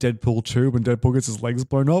how in Deadpool 2 when Deadpool gets his legs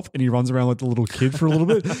blown off and he runs around like the little kid for a little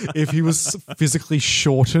bit? If he was physically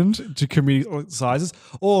shortened to comedic sizes,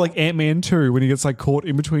 or like Ant-Man 2 when he gets like caught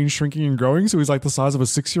in between shrinking and growing, so he's like the size of a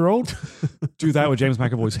 6-year-old. Do that with James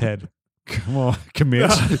McAvoy's head. Come on, commit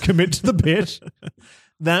to the bit.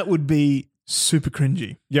 That would be super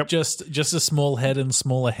cringy. Yep. Just a small head and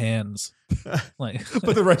smaller hands. Like,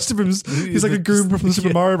 but the rest of him he's like a goon from the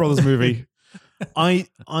Super Mario Brothers movie.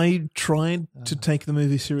 I tried to take the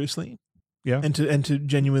movie seriously, and to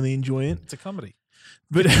genuinely enjoy it. It's a comedy,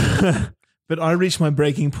 but I reached my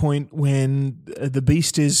breaking point when the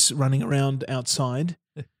Beast is running around outside.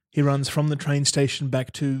 He runs from the train station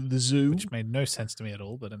back to the zoo, which made no sense to me at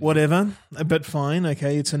all. But I mean, whatever, but fine.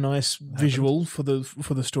 Okay, it's a nice visual for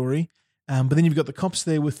the story. But then you've got the cops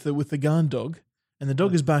there with the guard dog, and the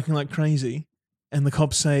dog is barking like crazy. And the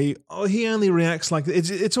cops say, "Oh, he only reacts like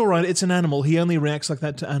it's all right. It's an animal. He only reacts like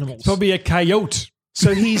that to animals. Probably a coyote."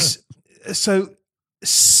 So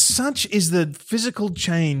such is the physical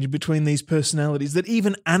change between these personalities that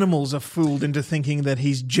even animals are fooled into thinking that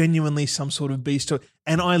he's genuinely some sort of beast.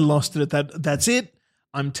 And I lost it at that. That's it.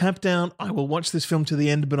 I'm tapped out. I will watch this film to the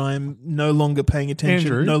end, but I am no longer paying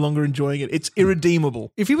attention. Andrew, no longer enjoying it. It's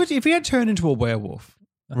irredeemable. If he had turned into a werewolf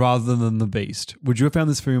rather than the Beast, would you have found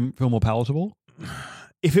this film more palatable?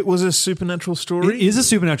 If it was a supernatural story? It is a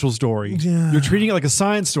supernatural story. Yeah. You're treating it like a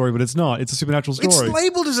science story, but it's not. It's a supernatural story. It's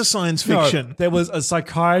labeled as a science fiction. No, there was a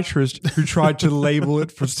psychiatrist who tried to label it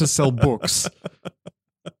to sell books.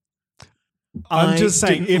 I'm just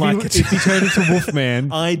saying, if he turned into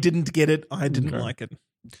Wolfman... I didn't get it. I didn't like it.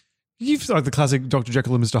 You've like the classic Dr.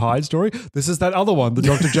 Jekyll and Mr. Hyde story. This is that other one, the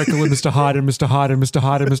Dr. Jekyll and Mr. Hyde and Mr. Hyde and Mr.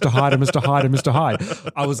 Hyde and Mr. Hyde and Mr. Hyde and Mr.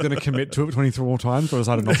 Hyde. I was going to commit to it 23 more times, but I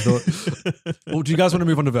decided not to do it. Well, do you guys want to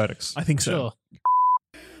move on to verdicts? I think so. Sure.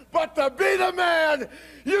 But to be the man,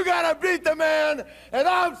 you gotta beat the man, and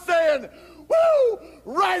I'm saying, woo,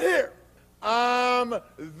 right here, I'm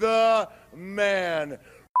the man.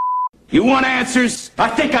 You want answers? I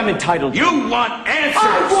think I'm entitled. You want answers?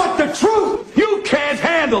 I want the truth. You can't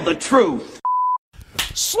handle the truth.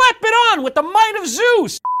 Slap it on with the might of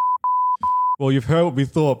Zeus. Well, you've heard what we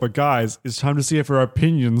thought, but guys, it's time to see if our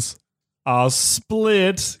opinions are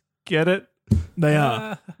split. Get it? They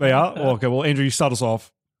are. They are? Oh, okay, well, Andrew, you start us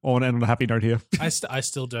off. I want to end on a happy note here. I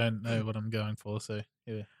still don't know what I'm going for, so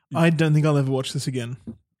yeah. I don't think I'll ever watch this again.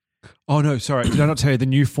 Oh, no, sorry. Did I not tell you the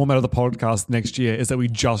new format of the podcast next year is that we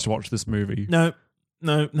just watch this movie? No.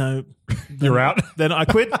 You're out? Then I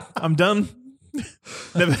quit. I'm done.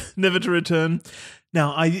 Never to return.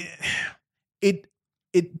 Now, it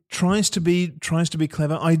tries to be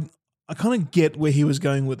clever. I kind of get where he was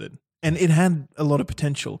going with it, and it had a lot of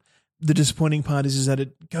potential. The disappointing part is that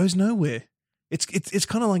it goes nowhere. It's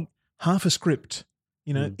kind of like half a script.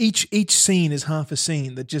 You know, each scene is half a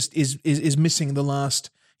scene that just is missing the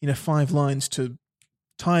last 5 lines to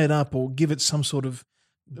tie it up or give it some sort of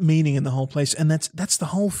meaning in the whole place. And that's the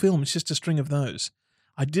whole film. It's just a string of those.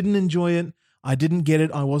 I didn't enjoy it. I didn't get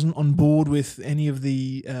it. I wasn't on board with any of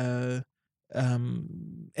the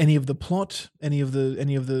plot, any of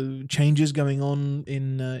the changes going on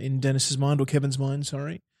in Dennis's mind or Kevin's mind.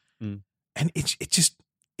 Sorry, and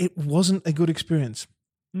it wasn't a good experience.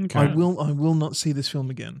 Okay. I will not see this film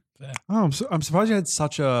again. Oh, I'm surprised you had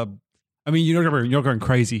such a. I mean, you're not going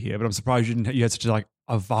crazy here, but I'm surprised you had such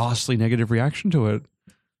a vastly negative reaction to it.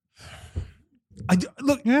 I did.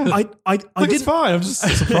 It's fine. I'm just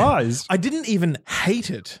surprised. I didn't even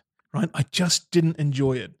hate it. Right, I just didn't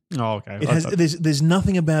enjoy it. Oh, okay. There's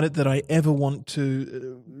nothing about it that I ever want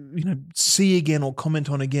to see again or comment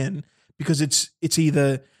on again, because it's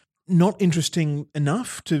either not interesting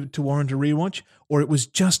enough to warrant a rewatch, or it was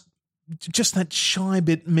just that shy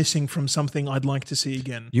bit missing from something I'd like to see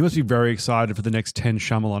again. You must be very excited for the next 10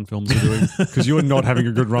 Shyamalan films you're doing, because you are not having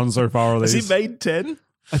a good run so far. Has he made 10?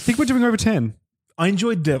 I think we're doing over 10. I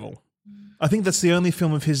enjoyed Devil. I think that's the only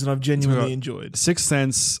film of his that I've genuinely enjoyed. Sixth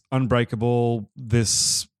Sense, Unbreakable,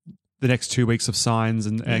 the next 2 weeks of Signs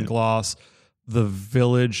and Glass, The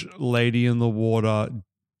Village, Lady in the Water,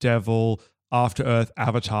 Devil, After Earth,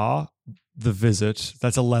 Avatar, The Visit.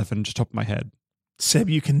 That's 11 just top of my head. Seb,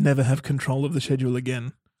 you can never have control of the schedule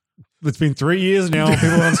again. It's been 3 years now.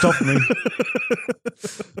 People aren't stopping me.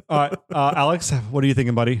 All right, Alex, what are you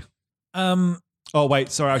thinking, buddy? Oh, wait.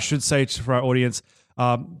 Sorry, I should say for our audience,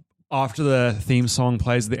 after the theme song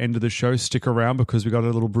plays at the end of the show, stick around because we got a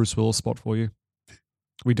little Bruce Willis spot for you.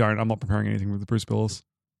 We don't. I'm not preparing anything with Bruce Willis.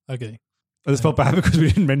 Okay. I just felt bad because we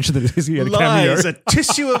didn't mention that he had a cameo. Lies, a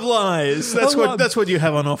tissue of lies. That's what you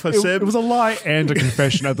have on offer, Seb. It was a lie and a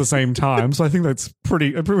confession at the same time. So I think that's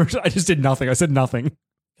pretty much. I just did nothing. I said nothing.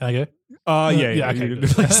 Can I go? Yeah. Okay.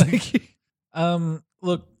 Thank you.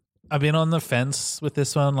 Look, I've been on the fence with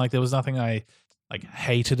this one. Like, there was nothing I like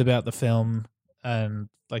hated about the film, and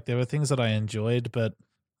like there were things that I enjoyed. But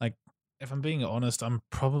like, if I'm being honest, I'm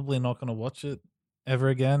probably not going to watch it ever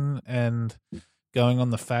again. And going on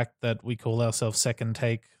the fact that we call ourselves Second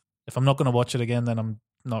Take, if I'm not going to watch it again, then I'm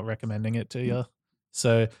not recommending it to you.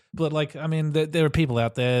 So, but like, I mean, there are people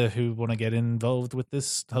out there who want to get involved with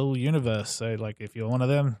this whole universe. So, like, if you're one of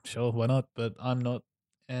them, sure, why not? But I'm not,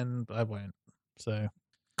 and I won't. So,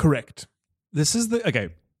 correct. This is okay.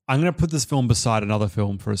 I'm going to put this film beside another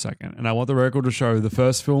film for a second, and I want the record to show the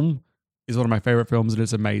first film is one of my favorite films, and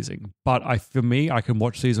it's amazing. But for me, I can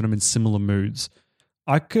watch these when I'm in similar moods.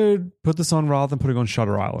 I could put this on rather than putting on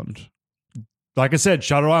Shutter Island. Like I said,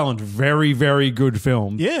 Shutter Island, very, very good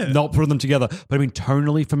film. Yeah. Not putting them together. But I mean,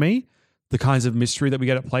 tonally for me, the kinds of mystery that we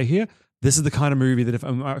get at play here, this is the kind of movie that if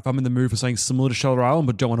I'm in the mood for something similar to Shutter Island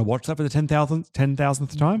but don't want to watch that for the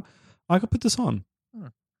 10,000th time, I could put this on.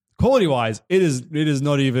 Quality-wise, it is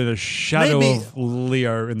not even a shadow of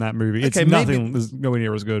Leo in that movie. It's nothing. There's nowhere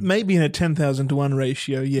near as good. Maybe in a 10,000 to 1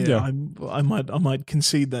 ratio, I might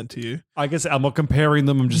concede that to you. I guess I'm not comparing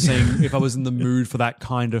them. I'm just saying if I was in the mood for that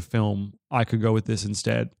kind of film, I could go with this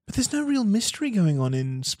instead. But there's no real mystery going on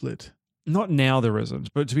in Split. Not now, there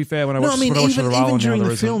isn't. But to be fair, when I watched even Shutter Island, during now,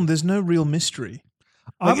 the film, there's no real mystery.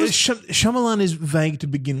 Shyamalan is vague to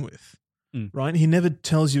begin with. Right, he never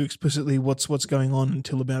tells you explicitly what's going on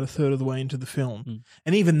until about a third of the way into the film,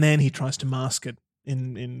 and even then he tries to mask it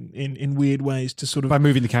in weird ways to sort of by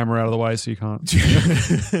moving the camera out of the way so you can't.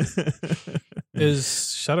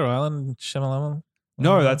 Is Shutter Island Shyamalan?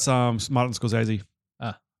 No, that's Martin Scorsese.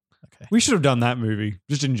 Okay. We should have done that movie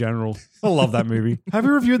just in general. I love that movie. Have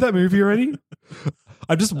you reviewed that movie already?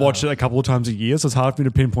 I just watched it a couple of times a year, so it's hard for me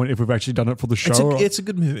to pinpoint if we've actually done it for the show. It's a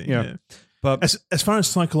good movie. Yeah. But as far as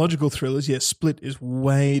psychological thrillers, Split is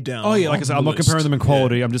way down. Oh yeah, like I said, I'm not comparing them in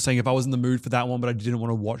quality. Yeah. I'm just saying if I was in the mood for that one, but I didn't want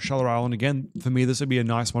to watch Shutter Island again, for me this would be a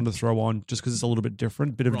nice one to throw on, just because it's a little bit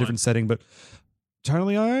different, bit of a different setting. But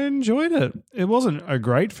totally, I enjoyed it. It wasn't a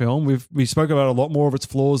great film. We spoke about a lot more of its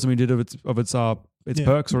flaws than we did of its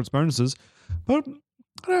perks or its bonuses. But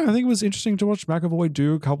I don't know, I think it was interesting to watch McAvoy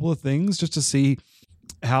do a couple of things just to see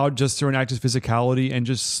how just through an actor's physicality and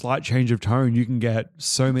just slight change of tone, you can get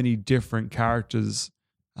so many different characters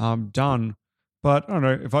done. But I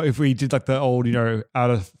don't know, if we did like the old, out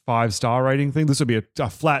of 5-star rating thing, this would be a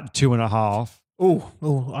flat 2.5.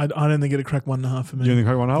 Oh, I don't think it'd crack 1.5 for me. You don't think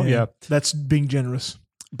crack 1.5? Yeah. That's being generous.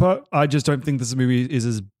 But I just don't think this movie is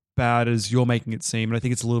as bad as you're making it seem. And I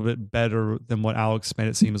think it's a little bit better than what Alex made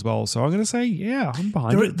it seem as well. So I'm going to say, I'm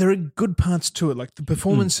behind it. There are good parts to it. Like the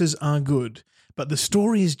performances are good. But the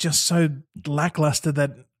story is just so lackluster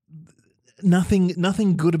that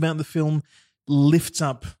nothing good about the film lifts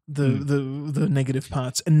up the negative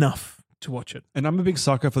parts enough to watch it. And I'm a big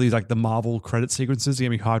sucker for these the Marvel credit sequences to get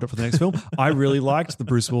me hyped up for the next film. I really liked the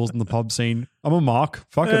Bruce Willis and the pub scene. I'm a mark.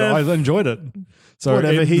 Fuck it. I enjoyed it. So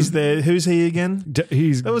whatever. He's there. Who's he again?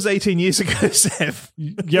 That was 18 years ago, Seth.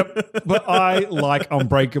 Yep. But I like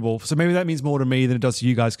Unbreakable. So maybe that means more to me than it does to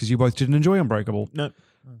you guys because you both didn't enjoy Unbreakable. No.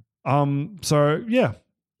 So yeah,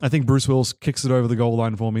 I think Bruce Willis kicks it over the goal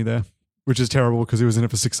line for me there, which is terrible because he was in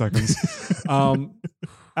it for 6 seconds.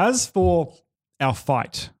 As for our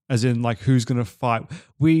fight, as in who's going to fight,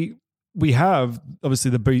 we have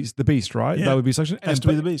obviously the beast, right? Yeah. That would be section. Has to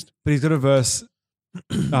be the beast. But he's got a verse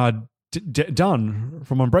done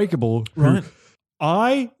from Unbreakable. Right.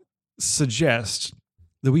 I suggest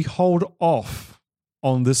that we hold off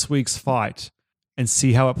on this week's fight and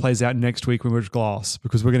see how it plays out next week when we're Glass,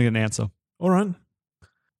 because we're going to get an answer. All right.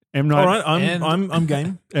 M. Night, all right, I'm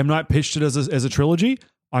game. M. Night pitched it as a trilogy.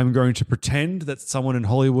 I'm going to pretend that someone in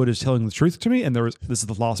Hollywood is telling the truth to me, and this is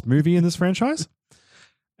the last movie in this franchise,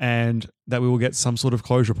 and that we will get some sort of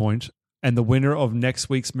closure point, and the winner of next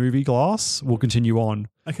week's movie, Glass, will continue on.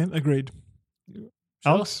 Okay, agreed.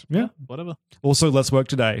 Alex? Yeah. Whatever. Also, let's work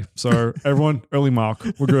today. So everyone, early mark.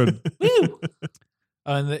 We're good. Woo!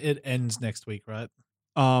 And it ends next week, right?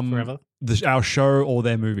 Forever? Our show or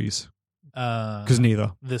their movies? Because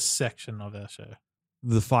neither. This section of our show.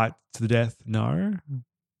 The fight to the death? No.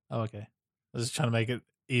 Oh, okay. I was just trying to make it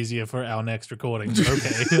easier for our next recording.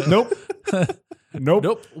 Okay. Nope.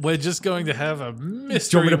 Nope. We're just going to have a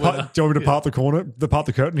mystery. Do you want me to part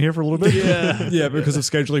the curtain here for a little bit? Yeah. Yeah, because of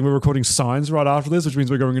scheduling, we're recording Signs right after this, which means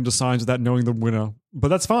we're going into Signs without knowing the winner. But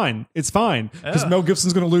that's fine. It's fine. Because Mel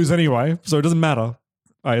Gibson's going to lose anyway, so it doesn't matter,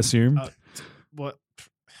 I assume. What?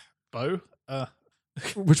 Bo?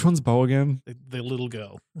 Which one's Bo again? The little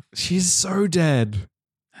girl. She's so dead.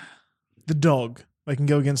 The dog. They can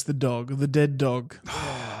go against the dog. The dead dog.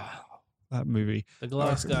 That movie. The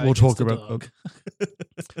glass guy. We'll talk the about dog. that.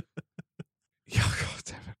 God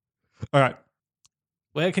damn it. All right.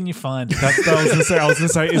 Where can you find it? I was going to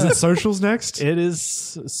say, is it socials next? It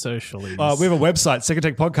is socially. We have a website,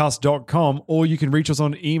 secondtakepodcast.com, or you can reach us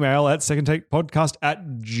on email at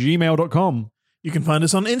secondtakepodcast@gmail.com. You can find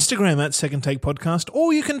us on Instagram at Second Take Podcast,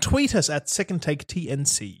 or you can tweet us at Second Take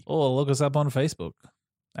TNC. Or look us up on Facebook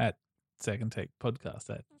at Second Take Podcast,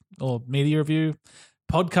 or Media Review,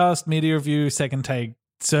 Podcast Media Review, Second Take.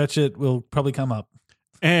 Search it, will probably come up.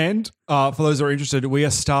 And for those who are interested, we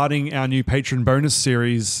are starting our new Patreon bonus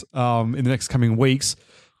series in the next coming weeks,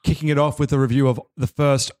 kicking it off with a review of the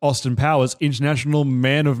first Austin Powers, International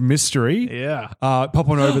Man of Mystery. Yeah. Pop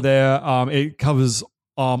on over there. It covers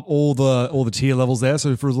all the tier levels there.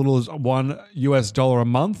 So for as little as $1 a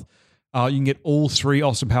month, you can get all 3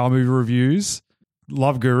 Austin Power movie reviews.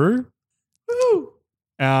 Love Guru. Woo!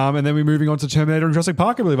 And then we're moving on to Terminator and Jurassic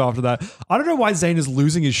Park, I believe, after that. I don't know why Zane is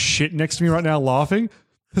losing his shit next to me right now laughing.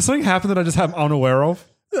 Has something happened that I just am unaware of?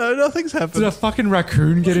 No, nothing's happened. Did a fucking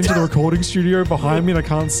raccoon get into the recording studio behind me and I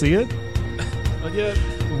can't see it? Not yet.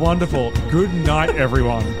 Wonderful. Good night,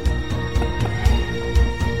 everyone.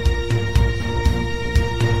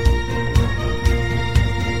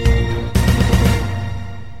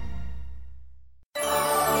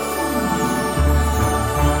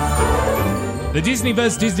 The Disney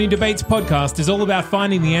vs. Disney Debates podcast is all about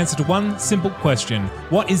finding the answer to one simple question.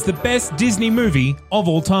 What is the best Disney movie of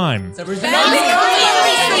all time?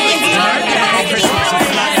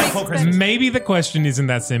 Maybe the question isn't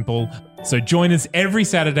that simple. So join us every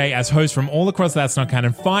Saturday as hosts from all across That's Not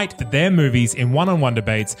Canon fight for their movies in one-on-one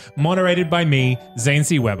debates, moderated by me, Zane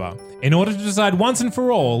C. Weber, in order to decide once and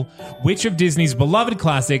for all which of Disney's beloved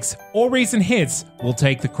classics or recent hits will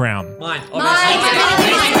take the crown. Mine.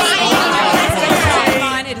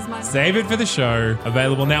 It is mine. Save it for the show.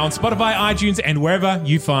 Available now on Spotify, iTunes, and wherever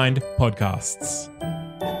you find podcasts.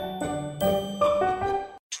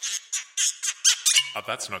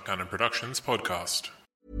 That's Not Canon Productions podcast.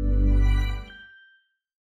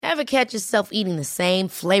 Ever catch yourself eating the same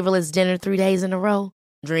flavorless dinner 3 days in a row?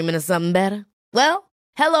 Dreaming of something better? Well,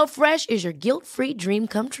 HelloFresh is your guilt-free dream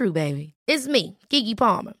come true, baby. It's me, Keke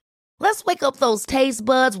Palmer. Let's wake up those taste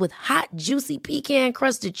buds with hot, juicy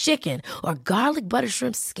pecan-crusted chicken or garlic butter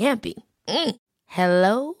shrimp scampi.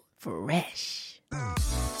 Hello Fresh.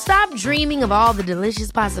 Stop dreaming of all the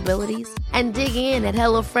delicious possibilities and dig in at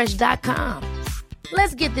HelloFresh.com.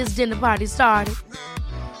 Let's get this dinner party started.